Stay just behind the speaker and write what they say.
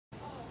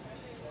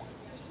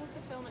supposed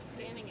to film it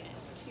scanning it.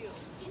 It's cute.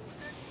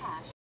 Insert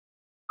cash.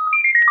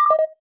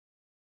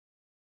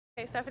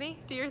 Okay, Stephanie,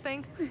 do your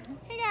thing.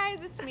 Hey guys,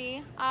 it's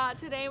me.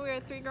 Today we are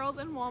 3 girls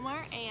in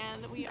Walmart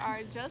and we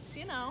are just,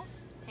 you know,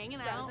 hanging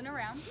out. Browsing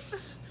around.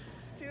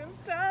 Just doing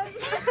stuff.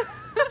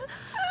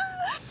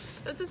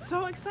 This is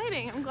so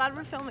exciting. I'm glad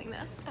we're filming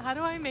this. How do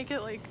I make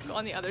it like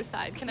on the other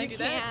side? Can I do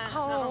that? Can't.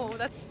 Oh, No.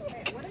 that's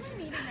Okay, what am I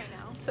needing right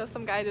now? so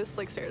some guy just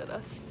like stared at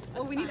us.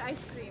 Oh, we need ice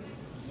cream.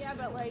 Yeah,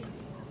 but like,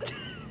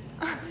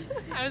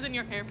 I was in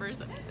your hair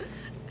first.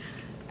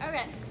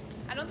 okay.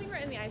 I don't think we're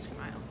in the ice cream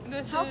aisle.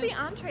 This Healthy is-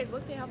 entrees.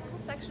 Look, they have a whole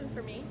section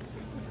for me.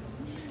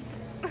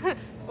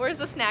 Where's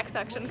the snack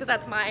section? Because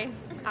that's my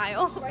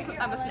aisle. Right here,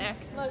 I'm a Ellen. snack.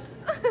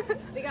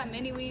 Look, they got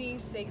mini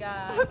weenies. They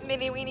got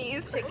Mini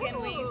weenies. chicken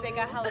wings. They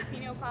got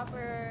jalapeno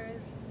poppers.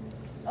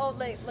 Oh,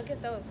 like look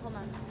at those. Hold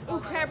on. Ooh,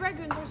 crab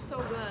ragoons are so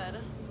good,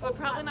 but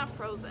probably not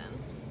frozen.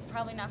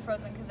 Probably not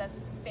frozen because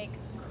that's fake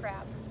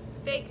crab.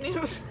 Fake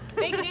news.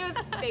 Fake news.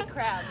 Fake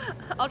crab.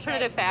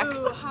 Alternative facts.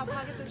 Ooh, Hot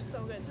Pockets are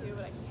so good too,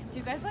 but I can't. Do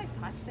you guys like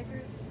pot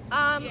stickers?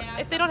 Yeah,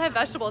 if they don't have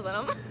vegetables in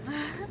them.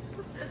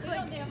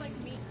 They have like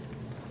meat.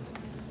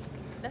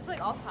 That's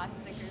like all pot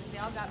stickers. They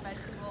all got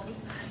vegetables.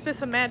 Spit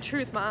some mad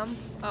truth, Mom.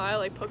 Oh, I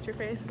like poked your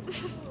face.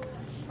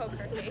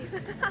 Poker face.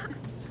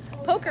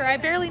 Poker, I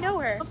barely know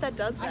her. I hope that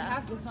does I that.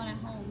 have this one at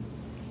home.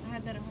 I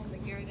have that at home, the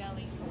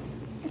Ghirardelli.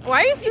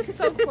 Why are you sitting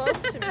so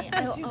close to me?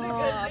 She's a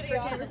good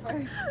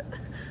videographer.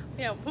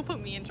 Yeah, who put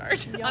me in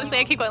charge? Honestly,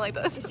 I keep going like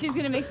this. She's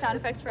gonna make sound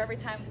effects for every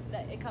time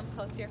that it comes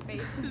close to your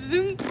face.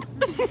 Zoom.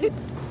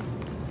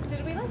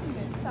 Did we like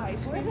miss the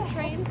ice cream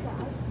train?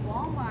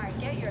 Walmart,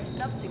 get your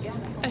stuff together.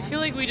 I feel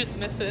like we just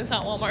missed it. It's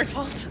not Walmart's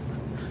fault.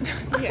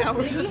 Yeah,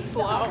 we're just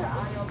slow.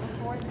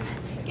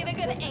 Get a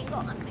good angle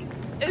on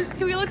things.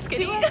 Do we look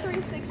skinny? Do a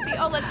 360.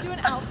 Oh, let's do an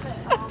outfit.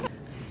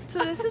 So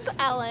this is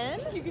Ellen.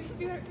 You can just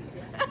do that.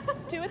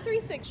 Do a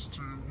 360.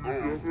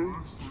 Together,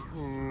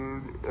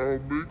 and I'll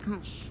make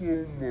it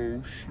slow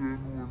motion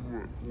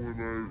when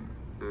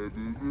I edit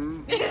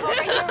it. Oh,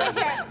 right here, right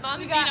here. Mom's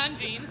We jean got on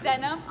jean.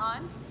 Denim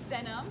on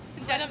denim.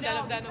 Denim, No,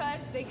 denim, denim. because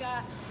they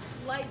got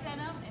light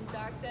denim and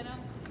dark denim.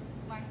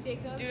 Marc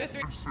Jacobs. Do a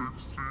 3.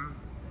 360.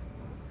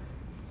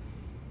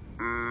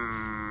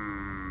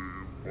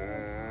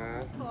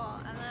 Cool.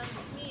 And then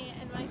me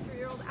in my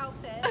 3-year-old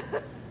outfit.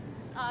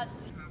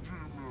 TJ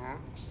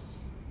Maxx.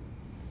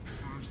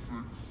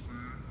 360.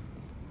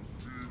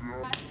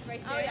 Adidas.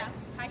 Right Oh there. yeah.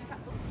 High top.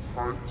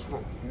 High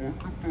top.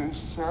 Look at those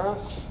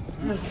socks.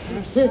 Look at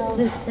the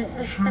socks.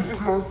 She's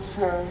got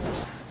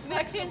socks.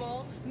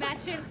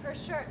 Matching her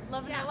shirt.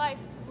 Loving her life.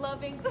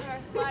 Loving her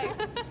life.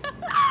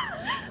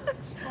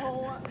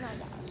 Oh my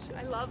gosh.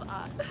 I love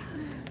us.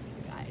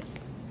 You guys.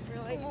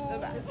 We're like the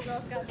best.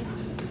 Girl Scouts.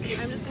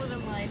 I'm just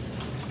living life.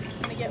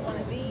 I'm gonna get one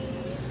of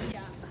these.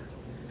 Yeah.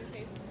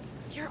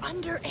 You're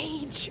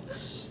underage.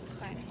 It's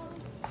fine.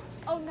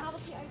 Oh,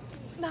 novelty ice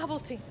cream.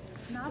 Novelty.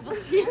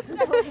 Novelty.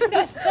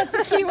 that's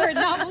the keyword,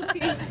 novelty.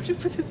 Should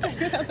put this back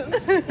on.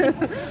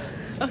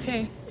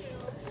 Okay.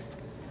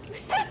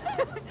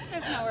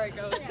 That's not where it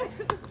goes.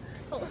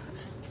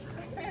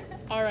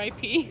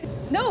 R.I.P.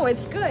 No,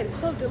 it's good. It's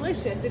so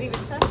delicious. It even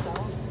says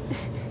so.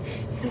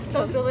 It's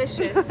so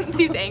delicious.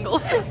 These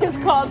angles. It's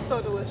called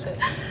So Delicious.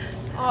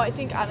 Oh, I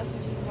think honestly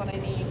this is what I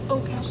need. Oh,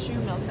 cashew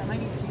milk. That might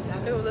be pretty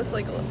good. Oh, this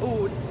like,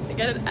 ooh,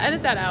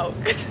 edit that out.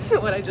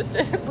 What I just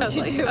did. I was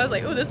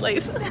like, ooh, this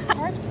lace.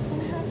 Carbs, this one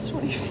has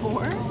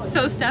 24.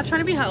 So Steph's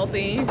trying to be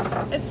healthy.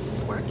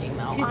 It's working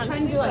though. She's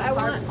trying to do, like, I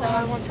carb want, stuff.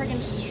 I want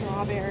freaking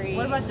strawberry.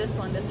 What about this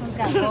one? This one's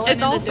got rolling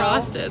It's all in the dough.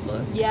 frosted.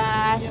 Look.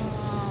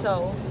 Yes.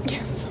 So.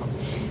 Yes.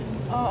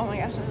 Oh my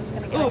gosh, I'm just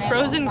gonna get Ooh, it.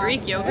 frozen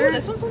Greek Oh, yogurt.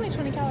 this one's only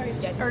 20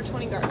 calories. Or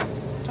 20 carbs.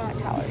 Not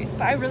calories.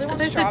 But I really want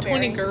They said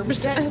strawberry. 20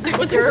 gerbs. Yeah. I was like,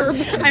 what's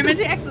gerbs? I meant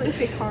to accidentally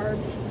say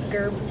carbs.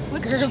 Gerb.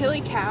 What's Gerb. chili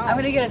cow? I'm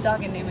gonna get a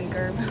dog and name it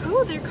Gerb.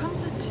 Ooh, there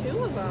comes with 2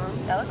 of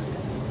them. That looks good.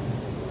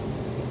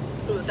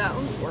 Ooh, that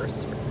one's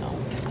worse. No.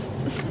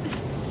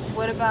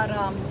 What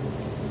about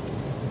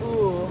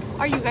ooh.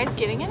 Are you guys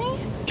getting any?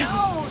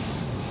 No.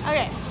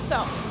 Okay,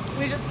 so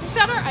we just picked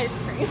out our ice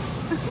cream.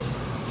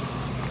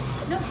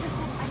 No, sis,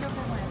 I know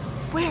that one.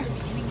 Where? At the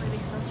beginning where they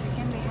sell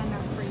chicken, they had no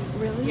free.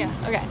 Really?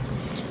 Yeah. Okay.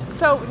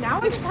 So now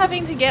we're just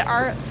having to get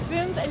our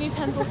spoons and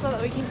utensils so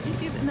that we can eat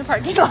these in the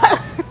parking lot.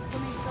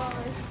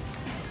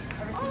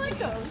 I like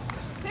those.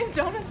 They have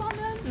donuts on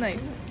them.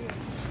 Nice.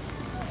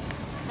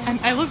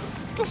 I look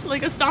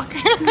like a stalker.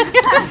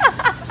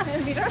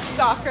 Meet our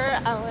stalker,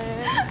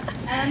 Ellen.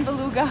 And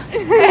beluga.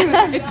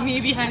 It's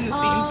me behind the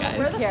scenes, guys.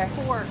 Where are the Here.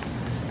 forks?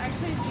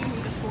 Actually, I do need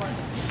a fork.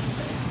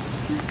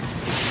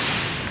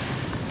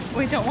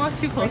 Wait, don't walk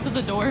too close to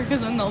the door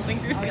because then they'll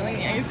think you're stealing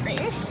the ice cream.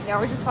 Yeah,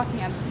 we're just walking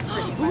out the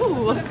street.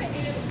 Ooh.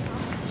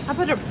 How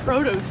about a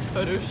produce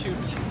photo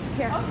shoot?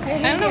 Here.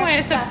 I don't know why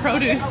I said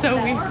produce, so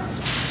we.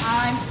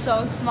 I'm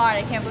so smart.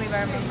 I can't believe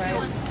I remember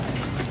it.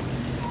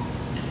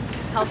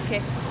 Health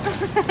kick.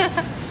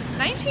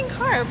 19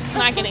 carbs.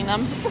 Not getting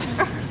them.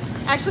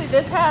 Actually,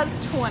 this has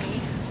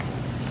 20.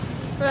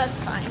 But that's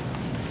fine.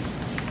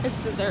 It's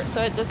dessert,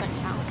 so it doesn't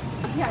count.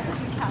 Yeah, it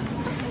doesn't count.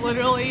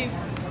 Literally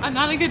I'm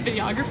not a good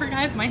videographer,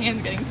 guys. My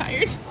hand's getting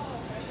tired.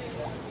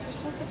 You're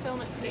supposed to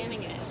film it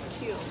scanning it. It's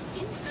cute.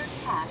 Insert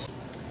cash.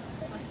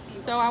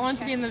 So I wanted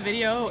to be in the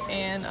video,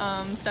 and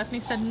Stephanie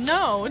said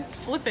no,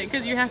 flip it,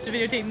 because you have to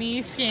videotape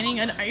me scanning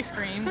an ice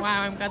cream.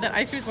 Wow, I'm glad that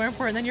ice cream is more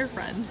important than your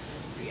friend.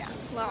 Yeah.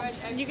 Well,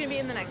 you can be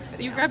in the next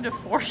video. You grabbed a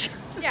fork.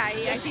 Yeah, I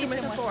eat ice cream with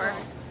a fork.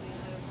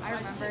 I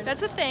remember.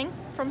 That's a thing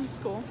from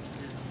school.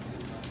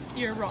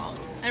 You're wrong.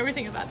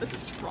 Everything about this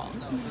is wrong.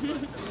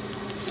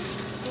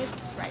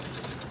 It's right.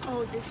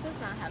 Oh, this does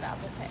not have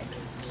Apple Pay.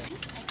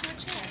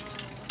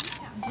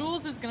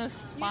 Jules is gonna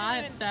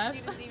spot Steph.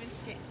 You didn't even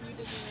scan. You didn't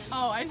even.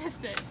 Oh, I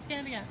missed it.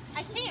 Scan it again.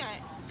 I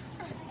can't.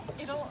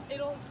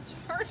 It'll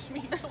charge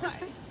me twice.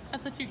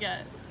 That's what you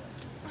get.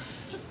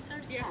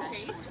 Insert Do you have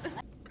cash. taste?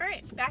 All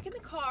right, back in the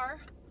car.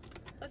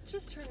 Let's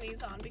just turn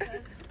these on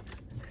because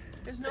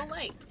there's no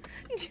light.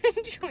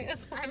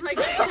 I'm like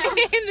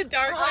in the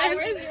dark. Oh,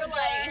 where's your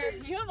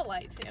light? You have a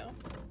light too.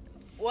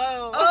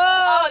 Whoa.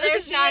 Oh, this there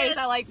is she nice. is.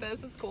 I like this.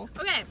 It's cool.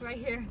 Okay, Right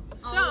here.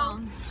 All so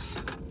alone.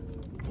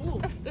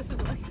 ooh, This is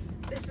nice.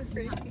 This is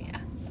not, yeah.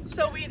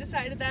 so we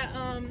decided that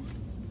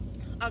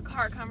a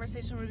car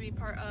conversation would be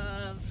part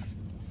of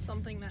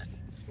something that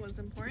was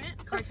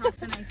important. Car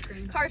talks and ice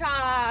cream. Car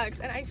talks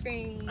and ice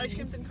cream. Ice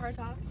creams and car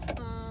talks.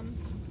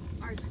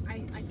 Ice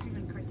cream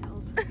and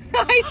cartels.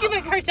 Ice cream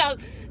and cartel.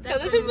 So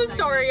That's this so is the exciting.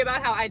 story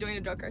about how I joined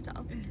a drug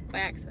cartel by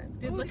accident.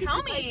 Dude, Ooh, look tell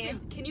at this me. ice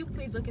cream. Can you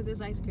please look at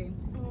this ice cream?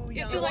 Ooh, You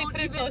yeah. have to like won't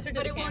put it even- closer to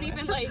but the it won't camera.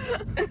 even like.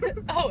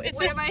 Oh, is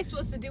What it? am I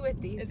supposed to do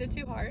with these? Is it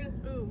too hard?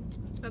 Ooh,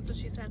 that's what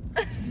she said.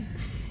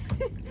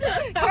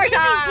 Car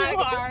talk. Too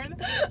hard.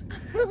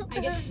 I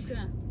guess I'm just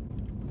gonna.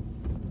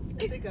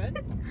 Is it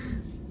good?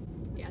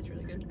 Yeah, it's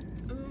really good.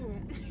 Ooh,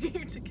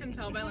 you can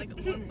tell by like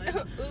one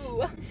lip.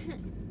 Ooh.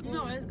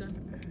 No, it is good.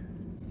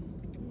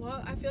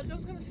 Well, I feel like I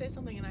was gonna say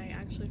something and I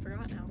actually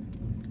forgot now.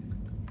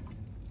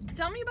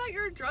 Tell me about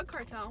your drug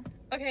cartel.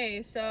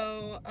 Okay,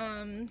 so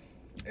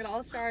it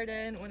all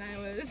started when I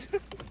was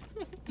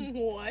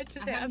what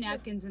just I have happened?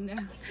 napkins in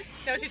there.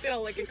 No, she's gonna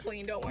lick it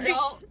clean. Don't worry.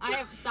 No, I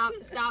have. Stop.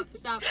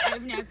 I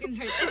have napkins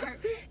right there.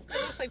 It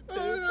looks like poop.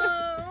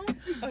 Oh,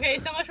 Okay,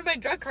 so much for my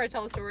drug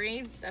cartel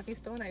story. Steffi's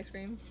spilling ice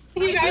cream.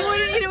 You guys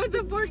wouldn't eat it with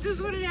a fork. This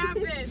wouldn't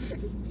happen.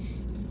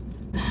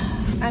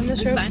 I'm the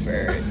It's fine.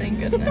 chauffeur. Thank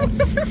goodness.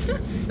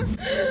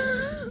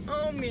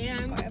 oh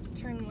man. I have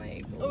to turn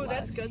like. Oh,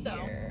 that's left good, though.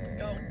 here.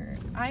 Go.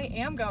 I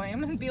am going.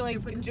 I'm gonna be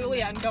like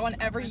Julia and go on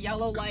every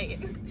yellow light.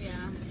 Yeah.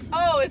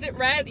 Oh, is it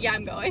red? Yeah,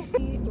 I'm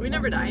going. We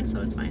never died,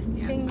 so it's fine.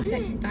 Yeah, Ting, it's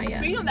fine. ting. Not yet.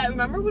 Speaking of that,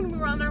 remember when we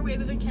were on our way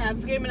to the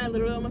Cavs game and I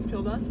literally almost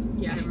killed us?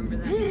 Yeah, I remember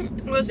that.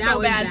 It was That so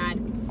was bad.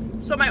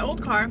 bad. So my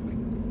old car,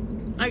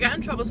 I got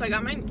in trouble, so I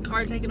got my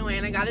car taken away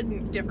and I got a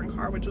different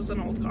car, which was an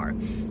old car.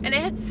 And it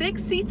had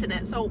 6 seats in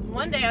it. So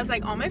one day I was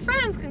like, all my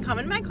friends can come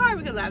in my car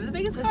because I have the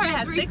biggest car. It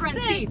has 6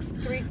 seats.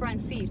 3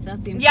 front seats.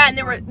 That's the Yeah, and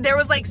there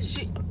was like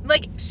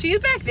she's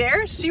back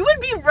there. She would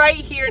be right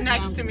here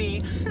next to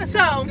me.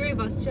 So 3 of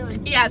us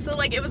chilling. yeah, so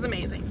like it was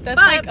amazing. That's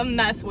But- like a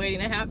mess waiting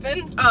to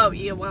happen. oh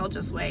yeah, well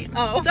just wait.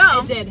 Oh.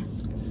 So It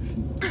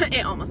did.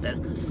 it almost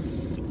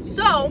did.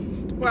 So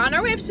we're on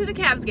our way to the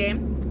Cavs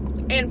game.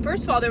 And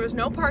first of all, there was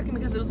no parking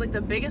because it was like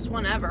the biggest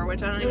one ever,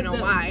 which I don't even know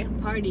why.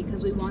 Party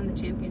because we won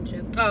the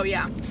championship. Oh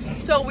yeah.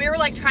 So we were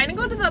like trying to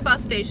go to the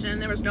bus station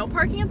and there was no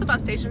parking at the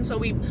bus station. So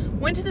we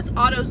went to this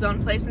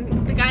AutoZone place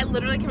and the guy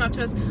literally came up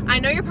to us. I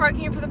know you're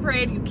parking here for the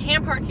parade. You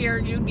can't park here.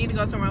 You need to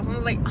go somewhere else. And I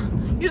was like, oh,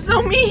 you're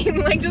so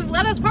mean. Like just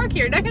let us park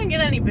here. You're not gonna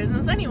get any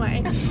business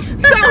anyway.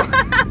 So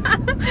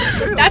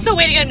That's a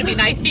way to get him to be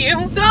nice to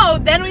you. So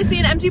then we see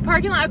an empty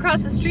parking lot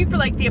across the street for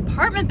like the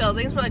apartment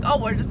buildings. We're like,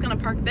 oh, we're just gonna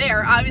park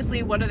there.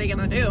 Obviously, what are they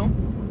gonna do?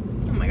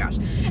 Oh my gosh.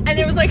 And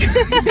there was like,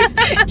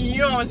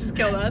 you almost just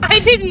killed us. I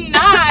did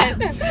not.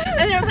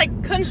 And there was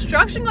like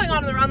construction going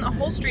on around the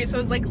whole street. So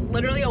it was like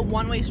literally a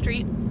one-way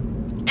street.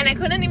 And I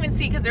couldn't even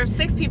see because there's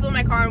 6 people in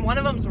my car and one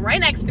of them's right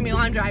next to me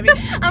while I'm driving.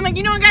 I'm like,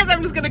 you know what, guys?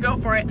 I'm just gonna go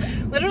for it.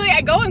 Literally,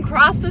 I go and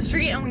cross the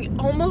street and we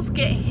almost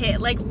get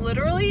hit. Like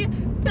literally,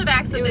 the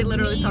back said they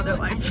literally saw their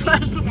life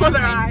flash before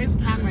their eyes.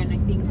 Cameron, I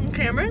think.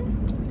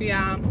 Cameron?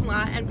 Yeah,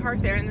 and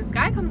parked there. And this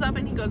guy comes up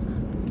and he goes,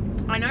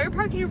 I know you're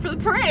parking here for the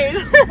parade.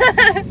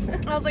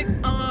 I was like,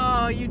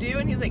 oh, you do?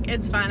 And he's like,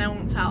 it's fine, I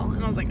won't tell.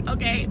 And I was like,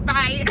 okay,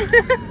 bye.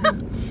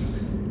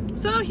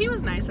 So he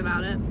was nice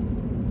about it.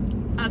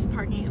 Us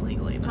parking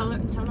illegally. Tell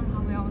them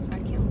how we almost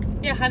got killed.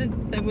 Yeah,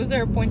 was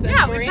there a point to that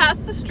Yeah, story? we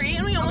passed the street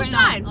and we almost Okay,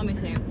 no, died. let me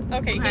say it.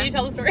 Okay, can Okay. you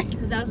tell the story?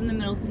 Because I was in the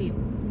middle seat.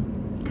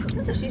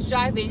 So she's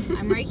driving.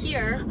 I'm right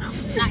here.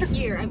 Not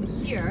here. I'm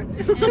here. And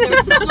there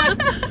was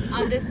someone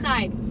on this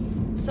side.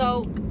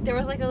 So there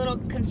was like a little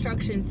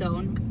construction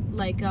zone,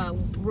 like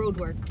road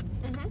work.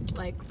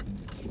 Like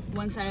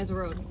one side of the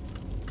road.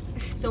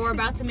 So we're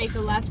about to make a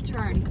left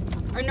turn.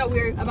 or no,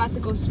 we were about to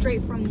go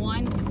straight from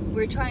one.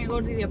 We were trying to go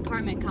to the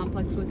apartment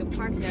complex so we could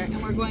park there,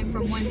 and we're going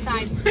from one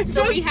side.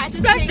 So we had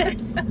to take.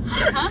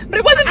 Huh? But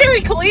it wasn't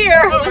very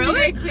clear. It wasn't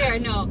very clear.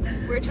 No,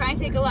 we were trying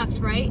to take a left,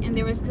 right, and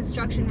there was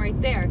construction right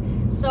there.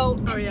 So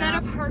instead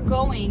of her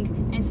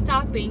going and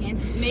stopping and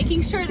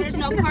making sure there's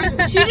no cars,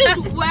 she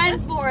just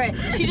went for it.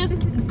 She just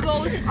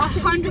goes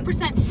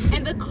 100%,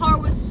 and the car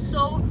was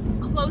so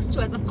close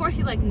to us. Of course,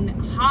 he like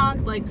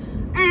honked like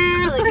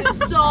he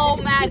was so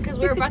mad because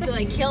we were about to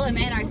like kill him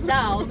and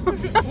ourselves.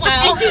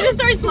 Wow. And she just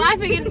starts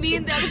laughing at me,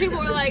 and the other people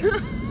were like,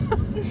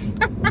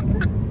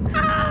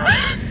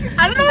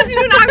 I don't know what to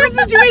do in awkward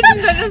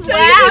situations. I just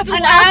laugh.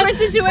 an awkward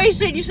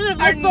situation. You should have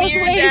looked both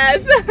ways.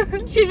 Death.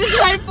 She just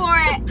went for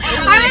it.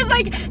 I was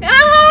like,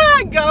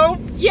 go.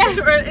 Yeah.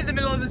 In the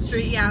middle of the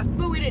street, yeah.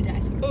 But we didn't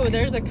die. Oh,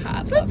 there's a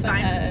cop. So it's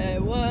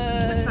fine. What?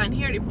 That's fine.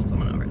 He already pulled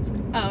someone over. It's okay.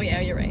 Oh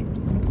yeah, you're right.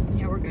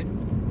 Yeah, we're good.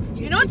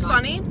 You know what's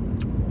funny?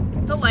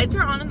 The lights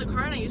are on in the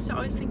car, and I used to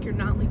always think you're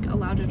not like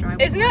allowed to drive.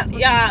 Isn't it?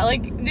 Yeah,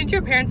 like didn't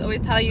your parents always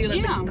tell you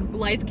that the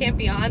lights can't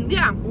be on?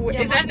 Yeah.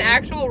 Is that an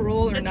actual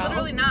rule or It's no?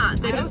 literally not.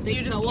 They I don't just think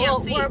you just so.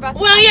 can't see. We're about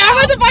to Well, find yeah, out.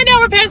 we're about to find out.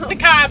 We're past the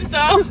cops,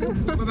 so.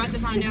 We're about to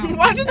find out.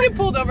 Why just get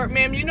pulled over,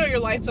 ma'am? You know your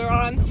lights are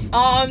on.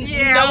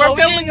 Yeah, no, we're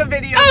we filming didn't- a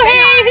video. Oh, Say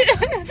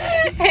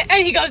hey!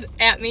 And he goes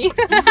at me.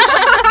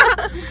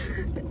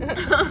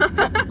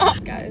 Oh,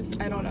 guys,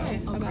 I don't know.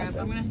 Oh about crap!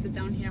 them. I'm gonna sit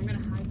down here. I'm gonna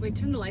hide. Wait,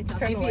 turn the lights off.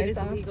 Turn the Maybe lights it is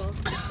off. illegal.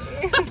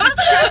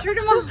 hi. Turn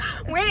them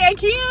off. Wait, I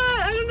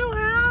can't. I don't know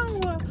how.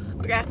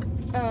 Okay.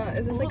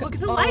 Is this like Look a,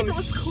 at the lights. It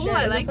looks cool. shit,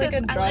 I is like this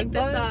this. like a I like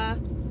drug this. bus?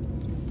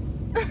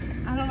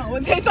 I don't know.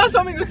 They thought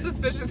something was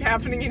suspicious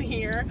happening in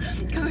here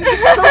because we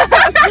just drove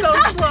past so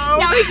slow.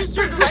 Now we just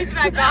turned the lights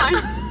back on. I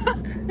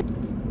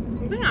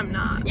think I'm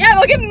not. Yeah,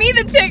 they'll give me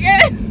the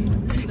ticket.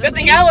 Good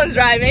thing Ellen's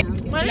driving.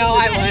 Why No, didn't you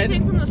I get would.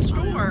 anything from the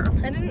store?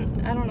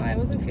 I don't know. I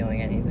wasn't feeling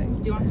anything.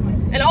 Do you want some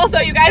ice cream? And also,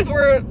 you guys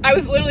I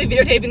was literally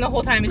videotaping the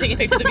whole time and taking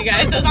pictures of you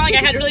guys, so it's not like I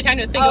had really time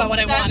to think about what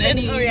I wanted.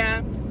 Stephanie. Oh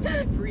yeah.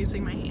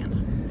 Freezing my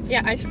hand.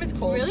 Yeah, ice cream is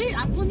cold. Really?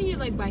 I'm holding you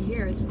like by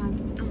here. It's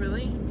fine. Oh,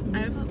 really? I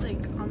have it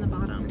like on the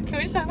bottom. Can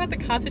we just talk about the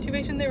cop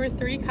situation? There were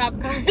 3 cop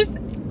cars,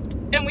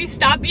 and we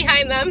stopped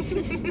behind them.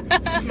 Turn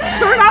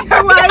off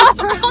the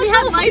lights. We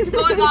had lights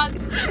going on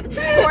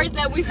towards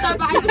them. We stopped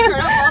behind them,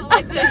 turned off all the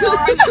lights, and then go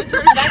around and we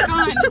turned it back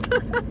on.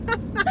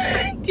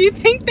 Do you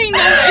think they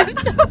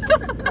noticed?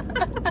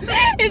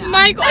 Is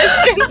my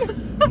question.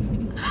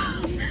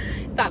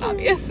 It's not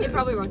obvious. They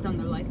probably wrote down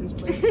their license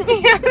plate.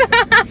 Yeah.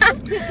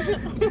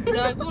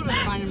 They're like, we'll just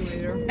find them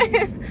later.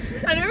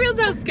 I never realized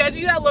how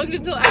sketchy that looked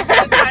until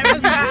after the time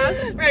has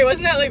passed. Right,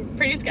 wasn't that like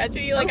pretty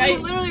sketchy? Like I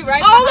was literally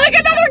right Oh, behind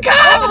like another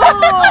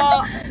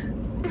cop!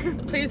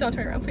 Oh. Please don't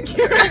turn around, please.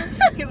 Don't turn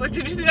around. He's like,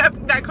 did you see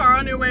that car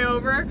on your way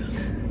over?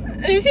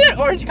 Did you see that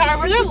orange car?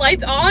 Were there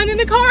lights on in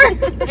the car?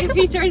 If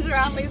he turns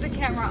around, leave the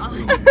camera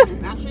on.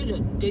 I'm actually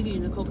just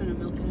digging the coconut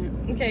milk in it.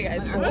 Okay,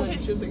 guys. I'm I'm gonna gonna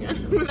taste yours again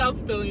without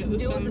spilling it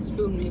this Do it time. with a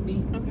spoon,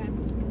 maybe. Okay.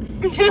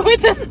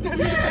 With this.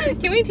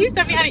 Can we teach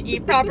Stephanie how to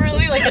eat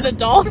properly, like an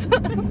adult? She's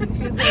like,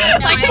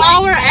 no, Like, I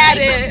while we're I at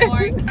like it. the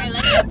pork. I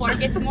like the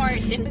pork. It's more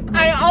difficult.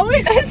 I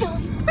always It's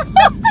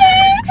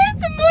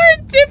more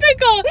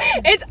typical.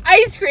 It's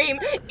ice cream.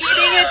 Eating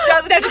it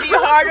doesn't have to be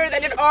harder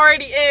than it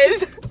already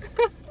is.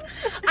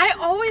 I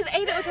always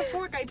ate it with a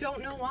fork. I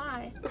don't know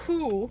why.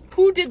 Who?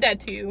 Who did that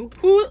to you?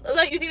 Who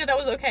let you think that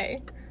was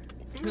okay?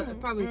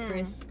 Probably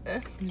Chris.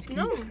 I'm just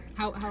kidding. No.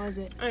 How is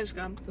it? I just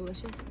got.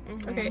 Delicious?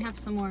 Okay. Okay, have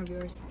some more of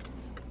yours.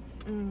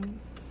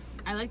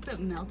 I like the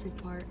melted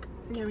part.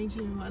 Yeah, me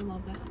too. I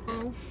love that.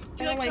 Oh, Do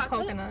you I don't like like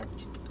chocolate?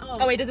 coconut. Oh,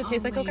 Oh wait, does it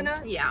taste like wait.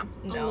 coconut? yeah.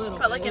 No. little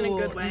But like in a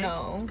good Ooh, way.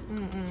 No.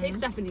 Taste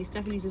Stephanie's.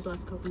 Stephanie's is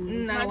less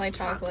coconut. I don't like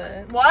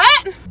chocolate.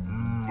 What?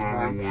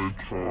 I like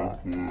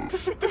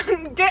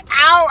chocolate. Get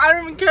out! I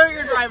don't even care what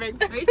you're driving.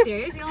 Are you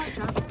serious? You don't like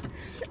chocolate?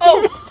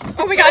 Oh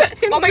my gosh!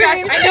 Oh my gosh!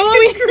 green. I know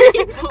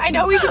what I know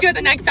what we should do at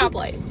the next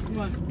stoplight.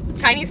 What?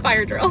 Chinese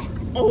fire drill.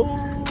 Oh.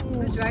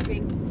 Who's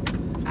driving?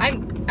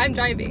 I'm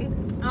driving.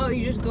 Oh,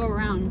 you just go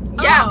around.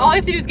 Yeah, Oh. all I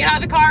have to do is get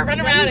out of the car, run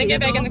Is that around, and get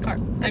back in illegal?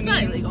 the car. It's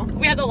not illegal.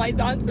 We had the lights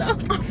on, so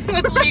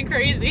that's really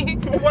crazy.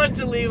 What's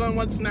illegal and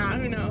what's not?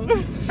 Who knows?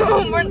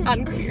 We're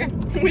unclear.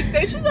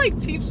 They should like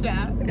teach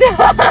that.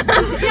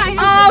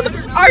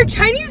 Are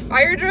Chinese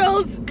fire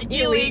drills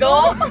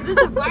illegal? This is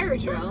a fire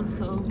drill,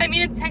 so. I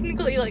mean, it's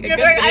technically like a Yeah,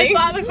 good but I thing.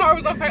 thought the car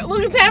was on fire.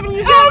 Look, it's happening.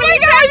 It's Oh my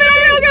gosh!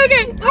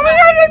 Okay. Oh my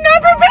god, I'm not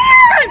I'm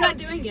prepared! not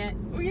doing it.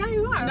 Oh, yeah,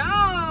 you are.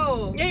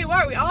 No! Yeah, you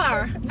are. We all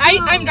are.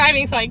 I'm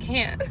driving, so I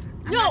can't.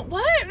 No,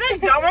 what? That's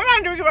dumb. I'm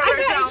not doing it by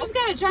I myself. just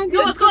gotta try and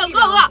No, let's go, let's go,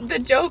 let's go. The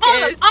joke All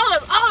of is. us, all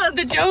of us, all of us.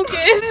 The joke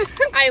is.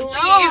 I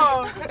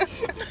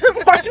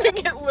leave. Watch me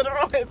get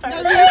literal hit by No,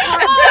 it. leave the car.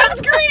 Oh, that's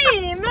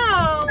green.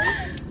 No.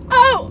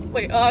 Oh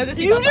wait. Oh, the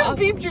You seatbelt's just off.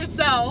 beeped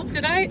yourself.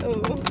 Did I? Oh,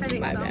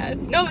 think my so.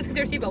 bad. No, it's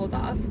because your seatbelt was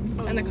off,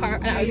 and the car,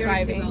 and I was Your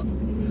driving.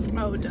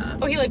 seatbelt. Oh, duh.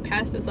 Oh, he like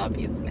passed us up.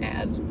 He's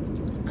mad.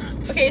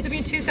 Okay, it took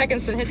me 2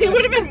 seconds to hit. He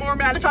would have been more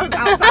mad if I was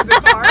outside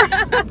the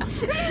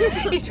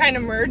car. He's trying to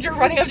merge. You're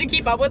running up to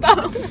keep up with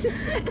us,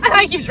 and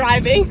I keep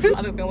driving.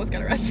 I think we almost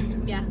got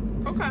arrested. Yeah.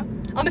 Okay.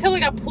 until we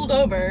got pulled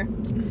over.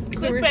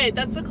 Clickbait.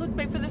 That's the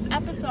clickbait for this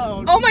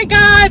episode. Oh my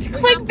gosh,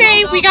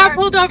 clickbait! We got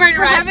pulled over and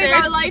for having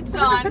our arrested. lights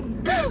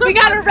on. We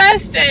got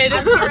arrested.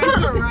 Our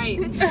parents were right.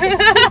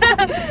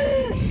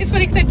 It's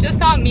funny because I just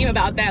saw a meme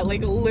about that,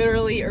 like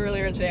literally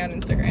earlier today on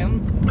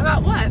Instagram.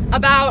 About what?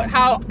 About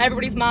how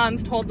everybody's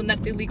moms told them that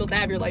it's illegal to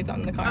have your lights on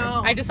in the car.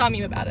 Oh. I just saw a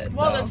meme about it.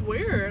 Well, so. that's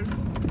weird.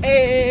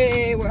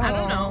 Hey, we're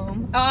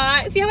home.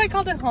 I don't know. See how I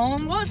called it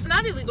home? Well, it's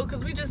not illegal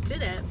because we just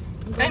did it.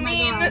 I Oh my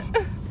mean, gosh.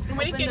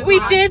 We didn't get we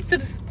caught.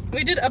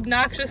 did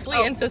obnoxiously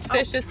Oh, and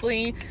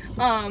suspiciously,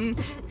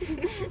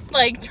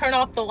 like turn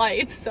off the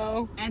lights.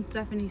 So, And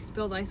Stephanie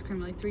spilled ice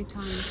cream like 3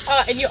 times.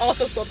 and you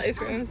also spilled ice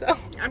cream. So,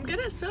 I'm good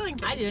at spilling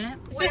things. I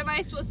didn't. What am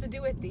I supposed to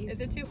do with these?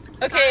 is it too?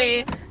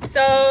 Okay,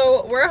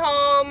 so we're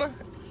home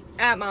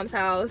at Mom's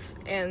house,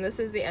 and this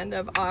is the end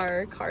of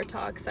our car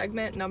talk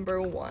segment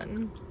number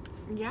 1.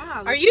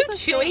 Yeah. Are this you was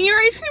a chewing thing. your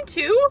ice cream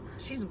too?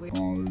 She's weird.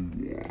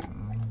 Yeah.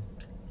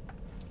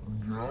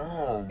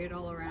 Weird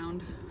all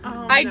around.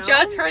 Oh, I no.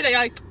 just heard that you're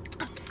like.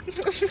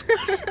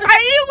 Are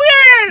you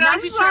weird? Now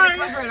I'm she's sorry. trying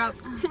to cover it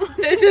up.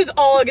 This is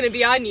all gonna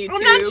be on YouTube.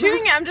 I'm not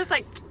chewing it. I'm just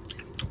like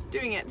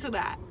doing it to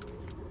that.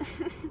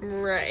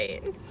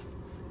 Right.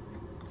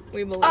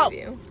 We believe Oh.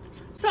 you.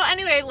 So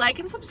anyway, like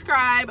and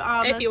subscribe.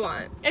 If this- you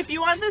want. If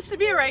you want this to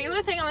be a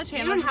regular thing on the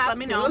channel, don't just have let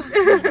me to.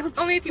 know.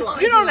 Only if you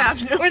want. You don't have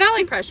to. We're not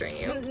like pressuring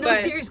you. No but,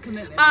 serious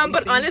commitment.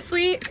 but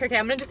honestly, okay,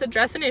 I'm gonna just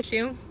address an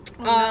issue.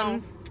 Oh,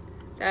 no.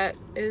 That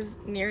is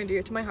near and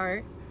dear to my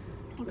heart.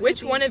 Okay, Which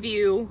Pete. one of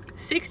you,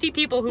 60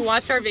 people who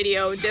watched our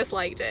video,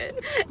 disliked it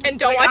and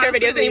don't Like, watch our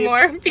honestly, videos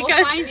anymore? we'll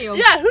Because find you.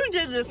 Yeah, who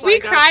did this? we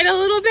like us? cried a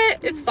little bit.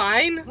 It's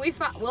fine.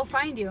 We'll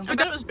find you. I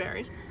bet it was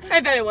berries. I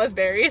bet it was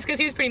Barry's because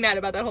he was pretty mad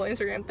about that whole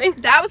Instagram thing.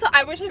 That was.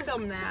 I wish I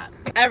filmed that.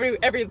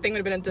 Everything would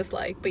have been a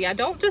dislike. But yeah,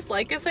 don't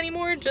dislike us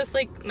anymore. Just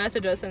like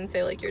message us and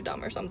say like you're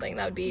dumb or something.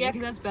 That would be Yeah,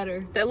 because that's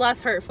better.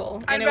 less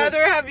hurtful. I'd And it would-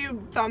 rather have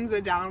you thumbs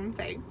it down.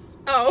 Thanks.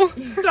 Oh.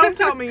 Don't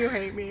tell me you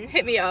hate me.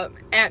 Hit me up.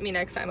 At me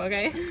next time,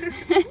 okay?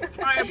 All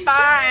right, bye.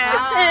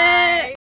 Bye.